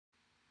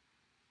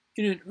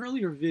In an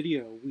earlier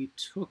video, we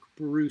took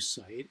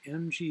brucite,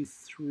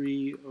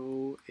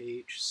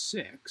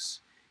 Mg3OH6,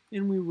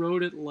 and we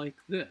wrote it like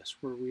this,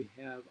 where we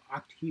have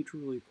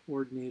octahedrally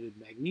coordinated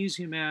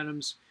magnesium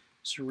atoms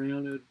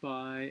surrounded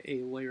by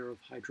a layer of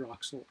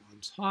hydroxyl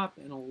on top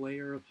and a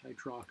layer of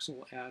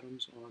hydroxyl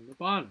atoms on the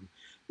bottom.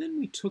 Then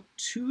we took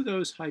two of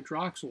those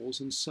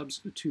hydroxyls and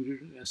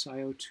substituted an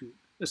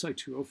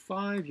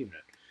Si2O5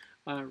 unit.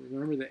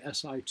 Remember the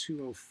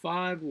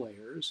Si2O5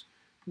 layers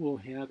will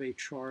have a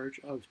charge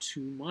of 2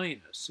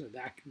 minus. So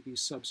that can be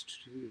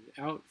substituted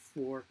out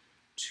for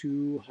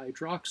 2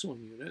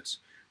 hydroxyl units,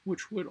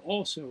 which would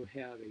also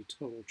have a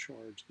total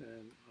charge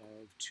then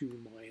of 2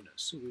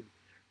 minus. So we'd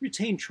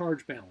retain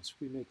charge balance if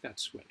we make that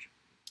switch.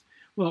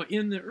 Well,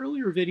 in the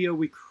earlier video,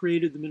 we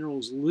created the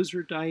minerals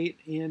lizardite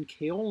and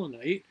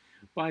kaolinite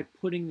by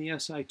putting the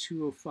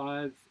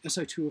Si2O5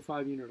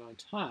 unit on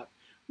top.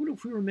 What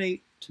if we were to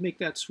make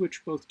that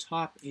switch both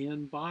top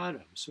and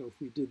bottom? So if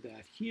we did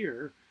that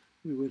here,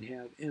 we would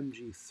have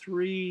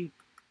Mg3,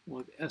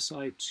 we'll have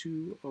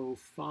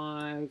Si2O5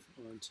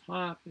 on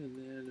top, and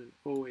then an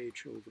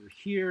OH over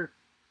here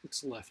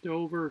that's left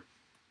over,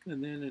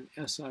 and then an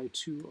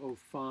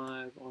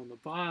Si2O5 on the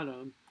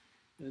bottom,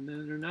 and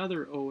then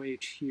another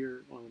OH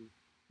here on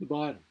the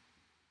bottom.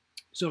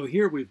 So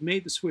here we've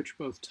made the switch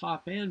both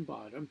top and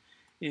bottom,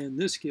 and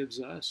this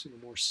gives us, in a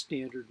more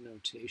standard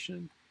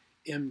notation,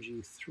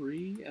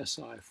 Mg3,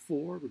 Si4,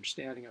 we're just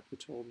adding up the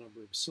total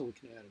number of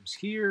silicon atoms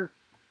here,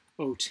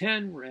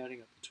 O10, we're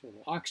adding up the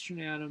total oxygen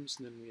atoms,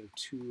 and then we have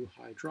 2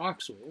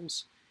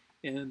 hydroxyls,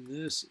 and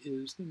this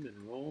is the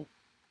mineral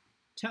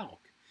talc.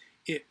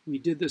 We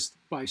did this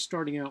by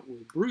starting out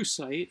with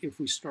brucite. If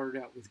we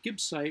started out with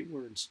gibbsite,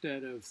 where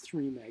instead of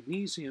 3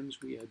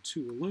 magnesiums, we had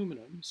 2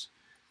 aluminums,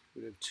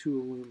 we'd have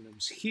 2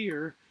 aluminums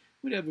here.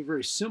 We'd have a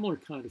very similar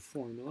kind of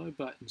formula,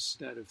 but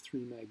instead of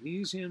 3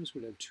 magnesiums,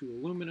 we'd have 2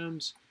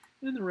 aluminums,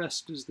 and the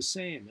rest is the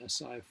same,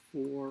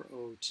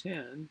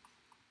 Si4O10,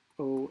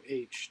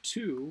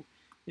 OH2,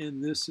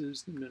 and this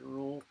is the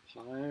mineral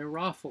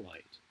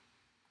pyrophyllite.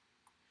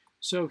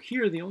 So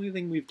here, the only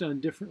thing we've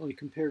done differently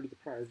compared to the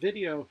prior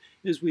video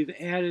is we've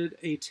added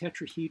a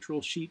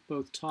tetrahedral sheet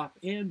both top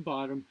and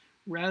bottom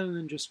rather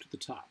than just to the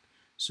top.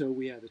 So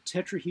we have a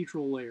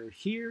tetrahedral layer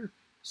here,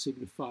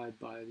 signified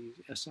by these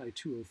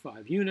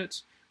Si2O5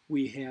 units.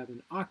 We have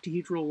an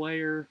octahedral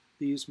layer.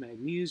 These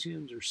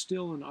magnesiums are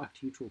still in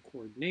octahedral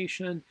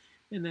coordination.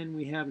 And then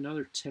we have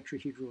another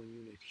tetrahedral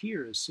unit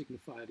here, as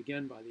signified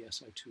again by the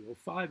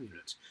Si2O5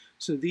 units.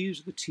 So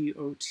these are the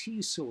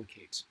TOT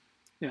silicates.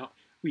 Now,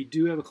 we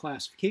do have a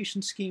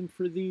classification scheme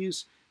for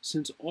these.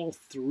 Since all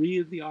 3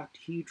 of the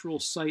octahedral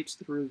sites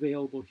that are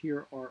available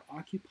here are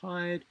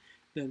occupied,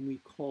 then we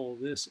call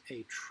this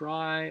a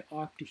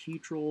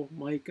tri-octahedral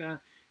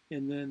mica.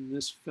 And then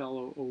this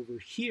fellow over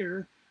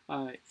here,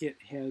 it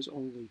has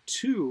only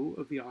 2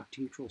 of the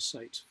octahedral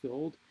sites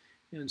filled.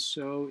 And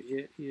so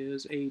it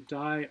is a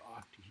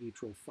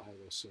dioctahedral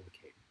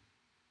phyllosilicate.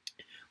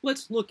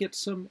 Let's look at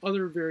some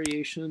other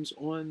variations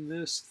on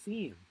this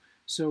theme.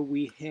 So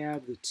we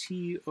have the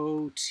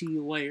TOT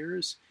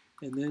layers,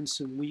 and then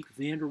some weak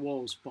van der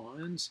Waals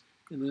bonds,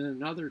 and then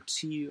another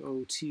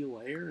TOT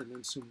layer, and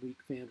then some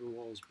weak van der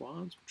Waals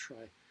bonds. We'll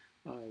try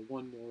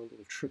one more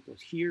little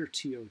triplet here,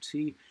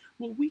 TOT.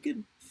 Well, we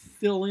can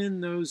fill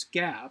in those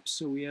gaps.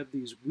 So we have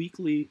these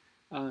weakly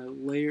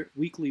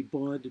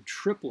bonded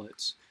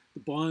triplets. The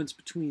bonds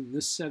between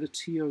this set of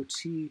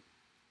TOT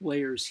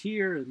layers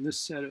here and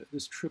this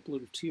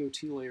triplet of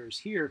TOT layers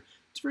here,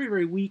 it's very,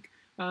 very weak.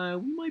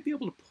 We might be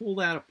able to pull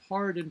that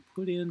apart and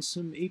put in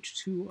some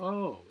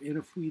H2O. And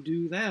if we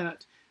do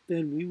that,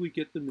 then we would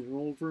get the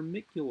mineral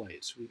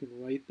vermiculite. So we can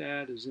write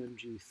that as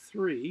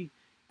Mg3,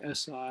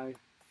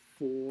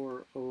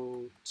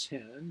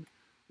 Si4O10,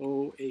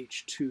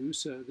 OH2.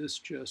 So this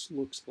just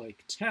looks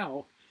like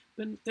talc.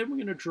 Then we're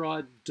going to draw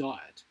a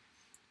dot.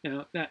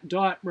 Now, that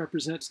dot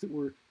represents that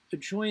we're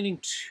bonding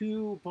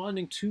 2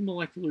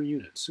 molecular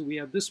units. So we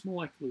have this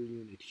molecular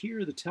unit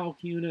here, the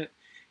talc unit,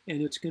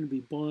 and it's going to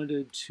be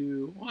bonded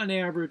to, on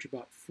average,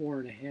 about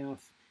 4.5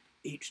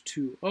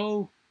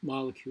 H2O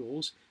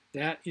molecules.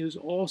 That is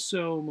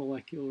also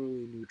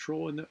molecularly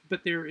neutral,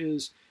 but there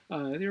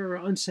are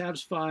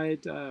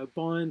unsatisfied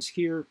bonds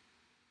here.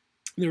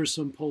 There's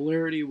some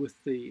polarity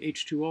with the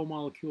H2O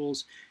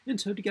molecules,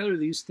 and so together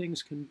these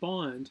things can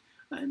bond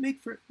and make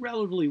for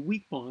relatively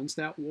weak bonds.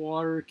 That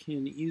water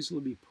can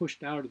easily be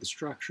pushed out of the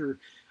structure,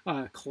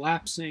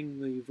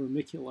 collapsing the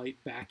vermiculite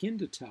back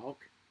into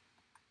talc.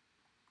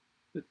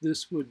 But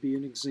this would be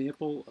an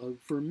example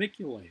of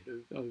vermiculite,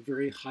 a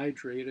very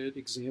hydrated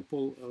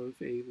example of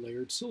a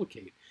layered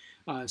silicate.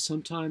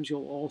 Sometimes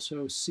you'll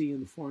also see in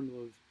the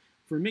formula of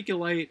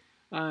vermiculite,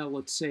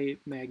 let's say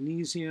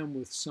magnesium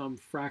with some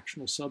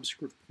fractional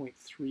subscript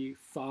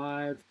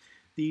 0.35.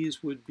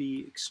 These would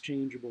be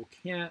exchangeable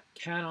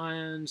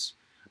cations.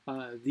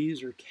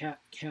 These are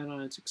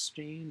cations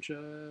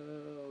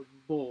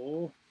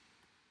exchangeable.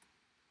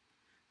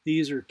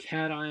 These are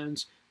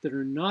cations that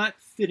are not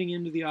fitting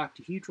into the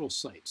octahedral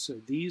site. So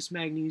these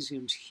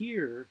magnesiums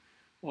here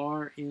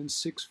are in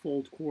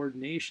six-fold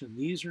coordination.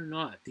 These are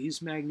not. These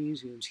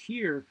magnesiums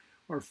here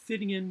are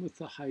fitting in with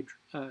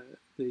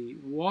the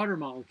water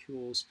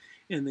molecules,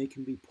 and they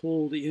can be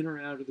pulled in or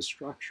out of the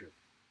structure.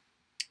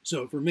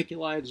 So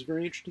vermiculite is a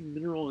very interesting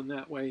mineral in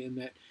that way, in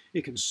that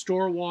it can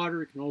store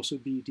water. It can also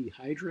be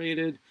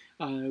dehydrated.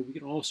 We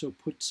can also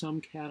put some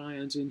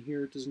cations in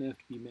here. It doesn't have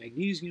to be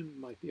magnesium.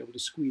 We might be able to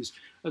squeeze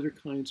other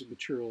kinds of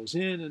materials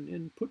in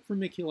and put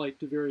vermiculite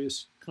to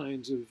various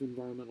kinds of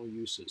environmental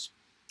uses.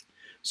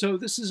 So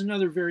this is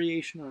another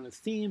variation on a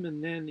theme,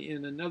 and then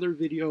in another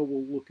video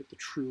we'll look at the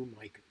true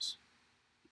micas.